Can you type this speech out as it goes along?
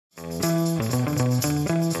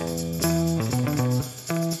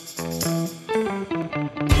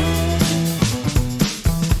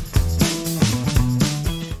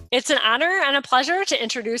It's an honor and a pleasure to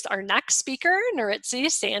introduce our next speaker, Nuritzi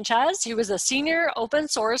Sanchez, who is a senior open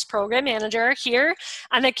source program manager here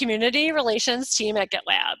on the community relations team at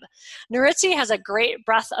GitLab. Nuritzi has a great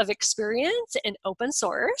breadth of experience in open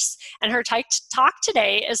source, and her talk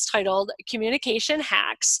today is titled Communication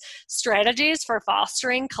Hacks, Strategies for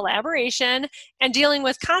Fostering Collaboration and Dealing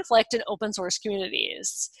with Conflict in Open Source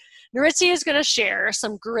Communities. Nuritzi is going to share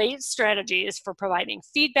some great strategies for providing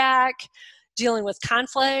feedback, dealing with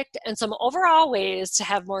conflict, and some overall ways to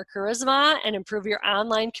have more charisma and improve your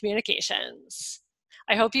online communications.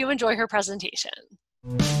 I hope you enjoy her presentation.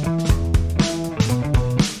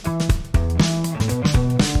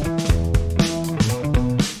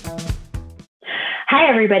 Hi,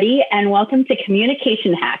 everybody, and welcome to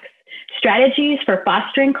Communication Hacks, Strategies for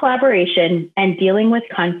Fostering Collaboration and Dealing with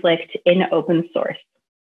Conflict in Open Source.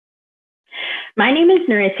 My name is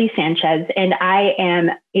Nuritzi Sanchez, and I am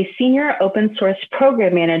a senior open source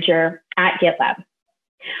program manager at GitLab.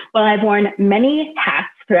 While I've worn many hats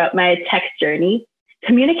throughout my tech journey,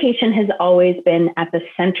 communication has always been at the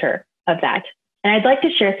center of that. And I'd like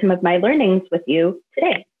to share some of my learnings with you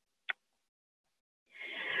today.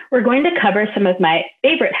 We're going to cover some of my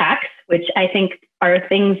favorite hacks, which I think are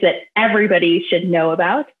things that everybody should know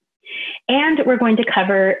about. And we're going to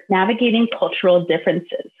cover navigating cultural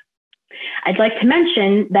differences. I'd like to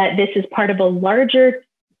mention that this is part of a larger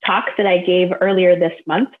talk that I gave earlier this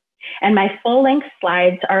month, and my full-length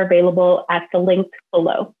slides are available at the link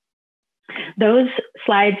below. Those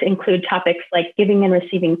slides include topics like giving and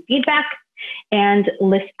receiving feedback and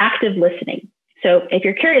active listening. So if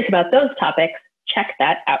you're curious about those topics, check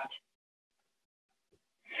that out.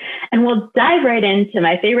 And we'll dive right into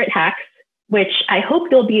my favorite hacks, which I hope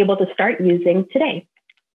you'll be able to start using today.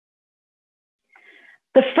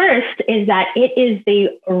 The first is that it is the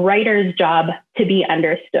writer's job to be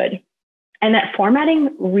understood, and that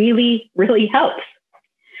formatting really, really helps.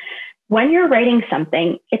 When you're writing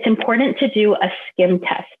something, it's important to do a skim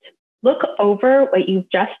test. Look over what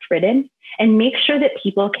you've just written and make sure that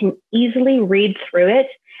people can easily read through it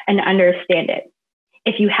and understand it.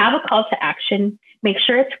 If you have a call to action, make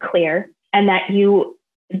sure it's clear and that you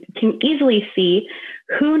can easily see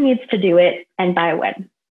who needs to do it and by when.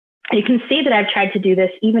 You can see that I've tried to do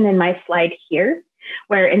this even in my slide here,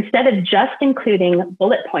 where instead of just including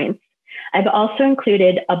bullet points, I've also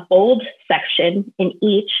included a bold section in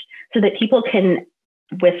each so that people can,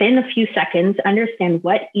 within a few seconds, understand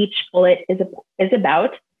what each bullet is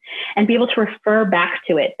about and be able to refer back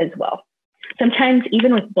to it as well. Sometimes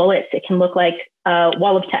even with bullets, it can look like a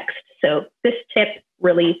wall of text. So this tip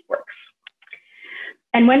really works.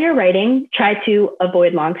 And when you're writing, try to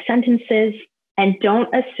avoid long sentences, and don't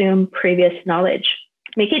assume previous knowledge.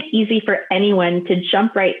 Make it easy for anyone to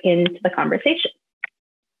jump right into the conversation.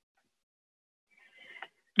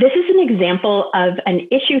 This is an example of an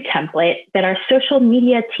issue template that our social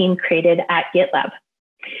media team created at GitLab.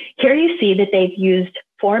 Here you see that they've used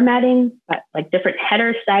formatting, like different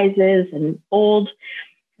header sizes and bold.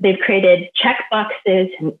 They've created checkboxes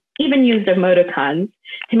and even used emoticons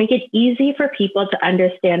to make it easy for people to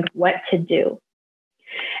understand what to do.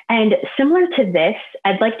 And similar to this,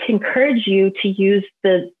 I'd like to encourage you to use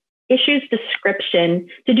the issue's description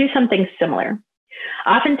to do something similar.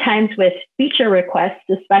 Oftentimes with feature requests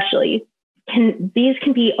especially, these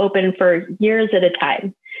can be open for years at a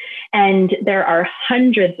time. And there are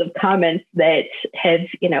hundreds of comments that have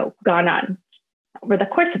gone on over the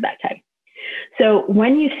course of that time. So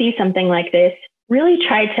when you see something like this, really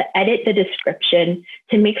try to edit the description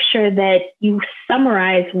to make sure that you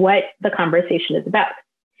summarize what the conversation is about.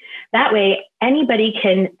 That way, anybody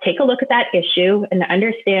can take a look at that issue and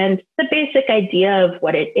understand the basic idea of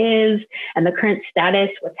what it is and the current status,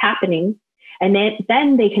 what's happening. And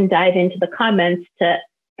then they can dive into the comments to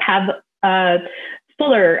have a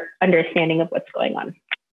fuller understanding of what's going on.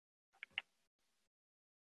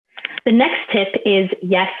 The next tip is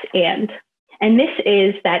yes, and. And this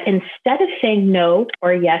is that instead of saying no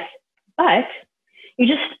or yes, but, you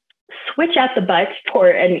just switch out the but for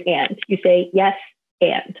an and. You say yes,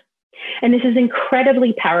 and. And this is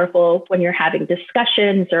incredibly powerful when you're having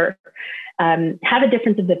discussions or have a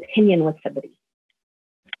difference of opinion with somebody.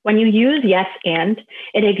 When you use yes, and,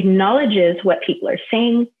 it acknowledges what people are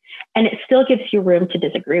saying, and it still gives you room to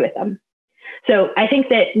disagree with them. So I think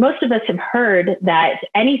that most of us have heard that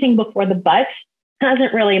anything before the but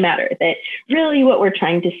doesn't really matter, that really what we're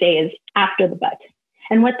trying to say is after the but.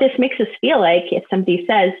 And what this makes us feel like, if somebody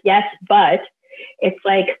says, yes, but, it's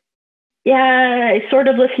like, yeah, I sort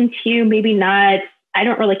of listened to you, maybe not. I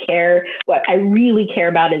don't really care. What I really care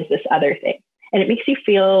about is this other thing. And it makes you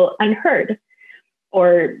feel unheard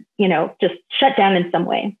or, just shut down in some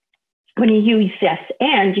way. When you use yes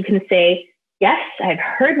and, you can say, yes, I've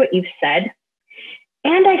heard what you've said,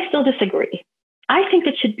 and I still disagree. I think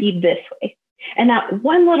it should be this way. And that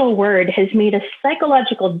one little word has made a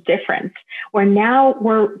psychological difference where now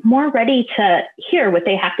we're more ready to hear what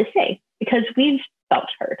they have to say because we've felt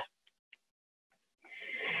heard.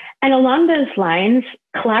 And along those lines,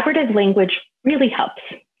 collaborative language really helps.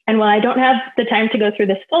 And while I don't have the time to go through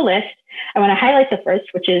this full list, I want to highlight the first,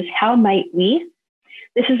 which is how might we?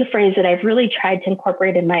 This is a phrase that I've really tried to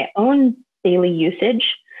incorporate in my own daily usage,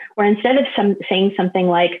 where instead of saying something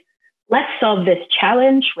like, let's solve this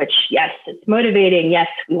challenge, which, yes, it's motivating. Yes,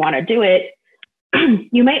 we want to do it.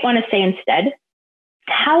 You might want to say instead,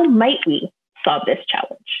 how might we solve this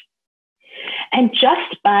challenge? And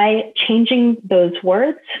just by changing those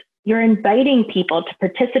words, you're inviting people to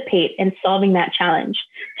participate in solving that challenge,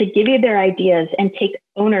 to give you their ideas and take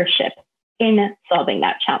ownership in solving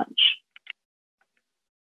that challenge.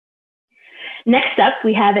 Next up,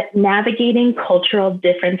 we have navigating cultural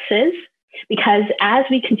differences, because as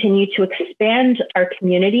we continue to expand our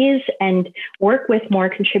communities and work with more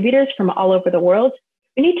contributors from all over the world,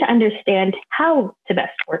 we need to understand how to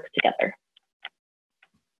best work together.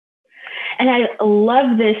 And I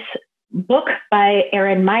love this book by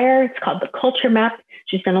Erin Meyer. It's called The Culture Map.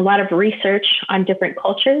 She's done a lot of research on different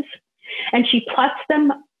cultures, and she plots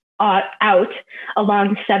them out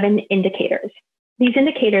along 7 indicators. These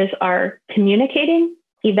indicators are communicating,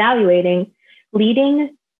 evaluating,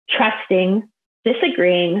 leading, trusting,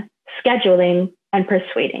 disagreeing, scheduling, and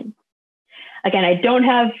persuading. Again, I don't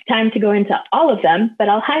have time to go into all of them, but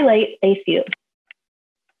I'll highlight a few.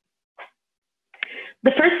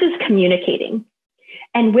 The first is communicating.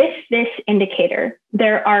 And with this indicator,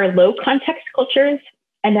 there are low context cultures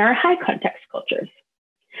and there are high context cultures.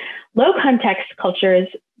 Low context cultures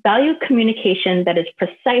value communication that is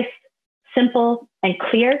precise, simple, and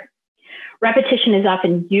clear. Repetition is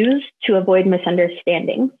often used to avoid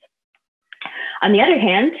misunderstandings. On the other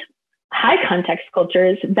hand, high context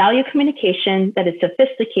cultures value communication that is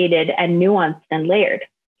sophisticated and nuanced and layered.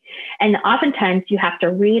 And oftentimes you have to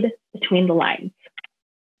read between the lines.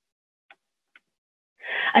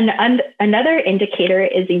 Another indicator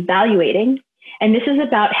is evaluating, and this is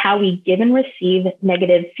about how we give and receive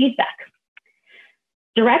negative feedback.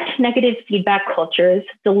 Direct negative feedback cultures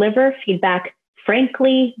deliver feedback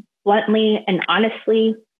frankly, bluntly, and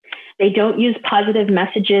honestly. They don't use positive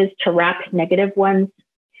messages to wrap negative ones.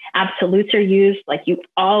 Absolutes are used, like you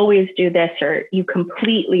always do this or you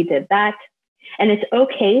completely did that. And it's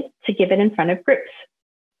okay to give it in front of groups.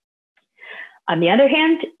 On the other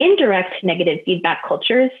hand, indirect negative feedback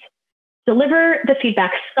cultures deliver the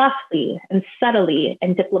feedback softly and subtly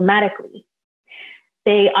and diplomatically.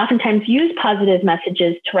 They oftentimes use positive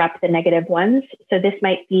messages to wrap the negative ones. So this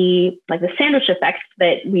might be like the sandwich effect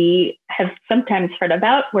that we have sometimes heard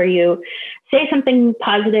about, where you say something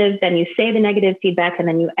positive, then you say the negative feedback, and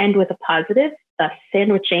then you end with a positive, thus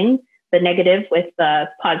sandwiching the negative with the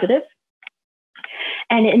positive.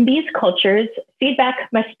 And in these cultures, feedback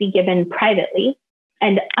must be given privately.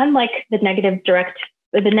 And unlike the negative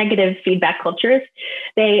feedback cultures,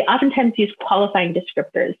 they oftentimes use qualifying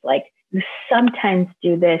descriptors like you sometimes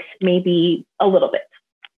do this, maybe a little bit.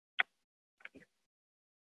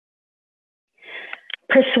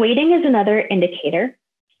 Persuading is another indicator.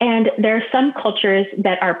 And there are some cultures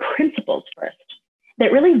that are principles first,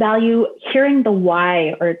 that really value hearing the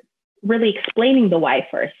why or really explaining the why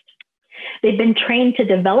first. They've been trained to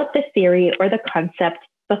develop the theory or the concept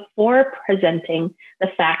before presenting the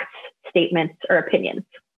facts, statements, or opinions.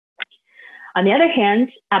 On the other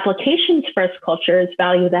hand, applications first cultures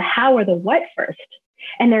value the how or the what first,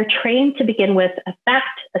 and they're trained to begin with a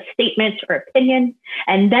fact, a statement, or opinion,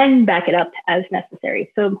 and then back it up as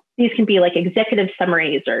necessary. So these can be like executive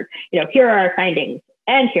summaries or, here are our findings,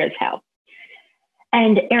 and here's how.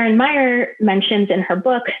 And Erin Meyer mentions in her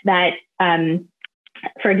book that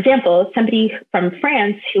for example, somebody from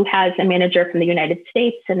France who has a manager from the United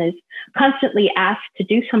States and is constantly asked to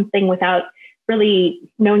do something without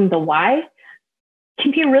really knowing the why can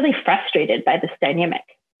be really frustrated by this dynamic.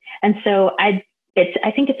 And so I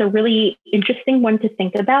think it's a really interesting one to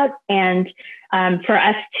think about and for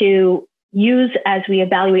us to use as we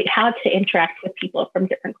evaluate how to interact with people from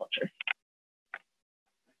different cultures.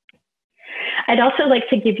 I'd also like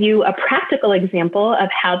to give you a practical example of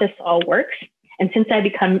how this all works. And since I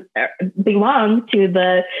belong to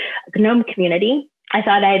the GNOME community, I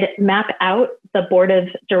thought I'd map out the board of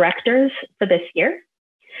directors for this year.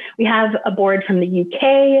 We have a board from the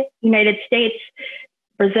UK, United States,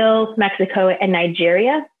 Brazil, Mexico, and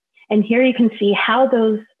Nigeria. And here you can see how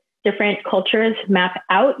those different cultures map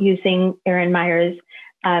out using Erin Meyer's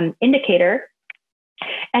indicator.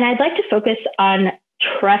 And I'd like to focus on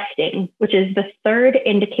trusting, which is the third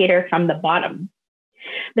indicator from the bottom.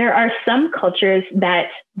 There are some cultures that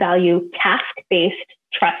value task-based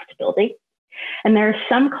trust building, and there are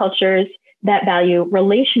some cultures that value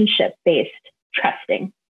relationship-based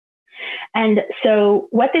trusting. And so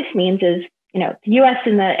what this means is, the US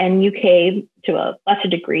and UK, to a lesser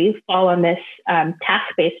degree, fall on this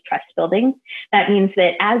task-based trust building. That means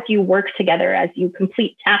that as you work together, as you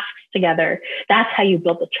complete tasks together, that's how you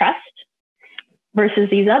build the trust. Versus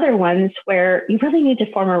these other ones where you really need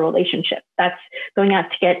to form a relationship. That's going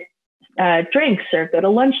out to get drinks or go to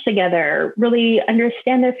lunch together, really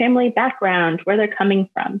understand their family background, where they're coming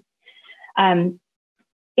from.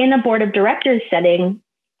 In a board of directors setting,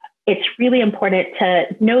 it's really important to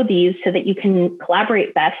know these so that you can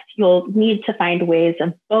collaborate best. You'll need to find ways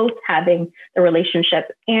of both having the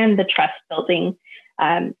relationship and the trust building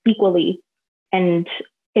equally, and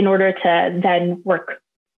in order to then work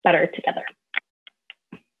better together.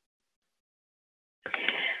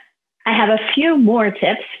 I have a few more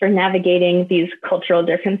tips for navigating these cultural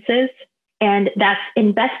differences, and that's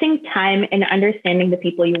investing time in understanding the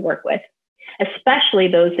people you work with, especially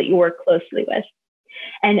those that you work closely with.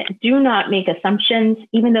 And do not make assumptions,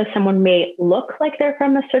 even though someone may look like they're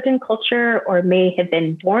from a certain culture or may have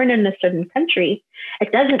been born in a certain country,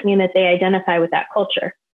 it doesn't mean that they identify with that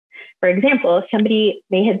culture. For example, somebody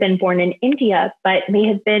may have been born in India, but may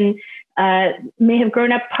have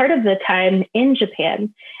grown up part of the time in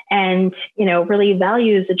Japan, and really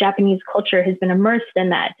values the Japanese culture, has been immersed in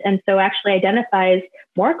that, and so actually identifies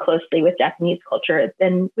more closely with Japanese culture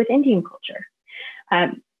than with Indian culture.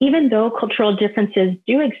 Even though cultural differences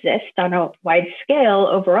do exist on a wide scale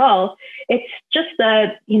overall, it's just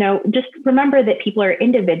just remember that people are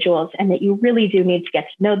individuals and that you really do need to get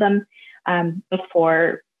to know them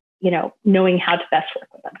before knowing how to best work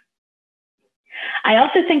with them. I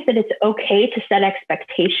also think that it's okay to set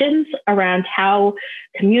expectations around how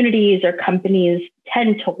communities or companies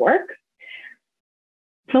tend to work.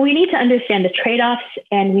 So we need to understand the trade-offs,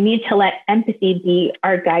 and we need to let empathy be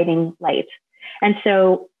our guiding light. And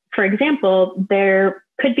so, for example, there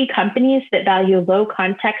could be companies that value low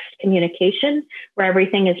context communication where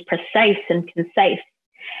everything is precise and concise.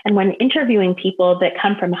 And when interviewing people that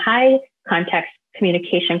come from high context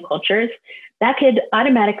communication cultures, that could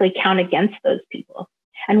automatically count against those people.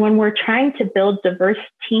 And when we're trying to build diverse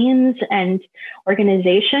teams and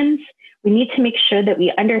organizations, we need to make sure that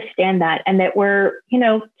we understand that, and that we're,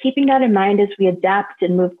 keeping that in mind as we adapt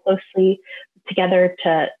and move closely together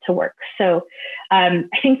to work. So I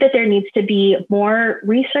think that there needs to be more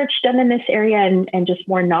research done in this area, and just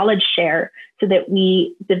more knowledge share so that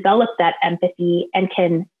we develop that empathy and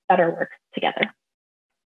can better work together.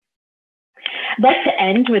 I'd like to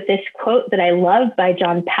end with this quote that I love by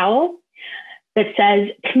John Powell that says,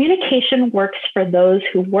 "Communication works for those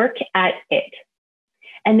who work at it."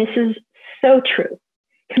 And this is so true.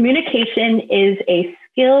 Communication is a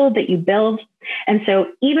skill that you build. And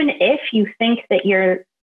so even if you think that you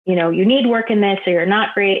need work in this, or you're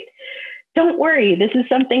not great, don't worry. This is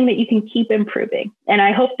something that you can keep improving. And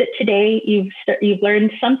I hope that today you've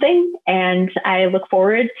learned something, and I look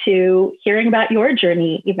forward to hearing about your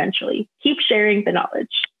journey eventually. Keep sharing the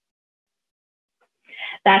knowledge.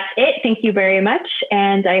 That's it. Thank you very much.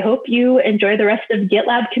 And I hope you enjoy the rest of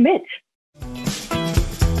GitLab Commit.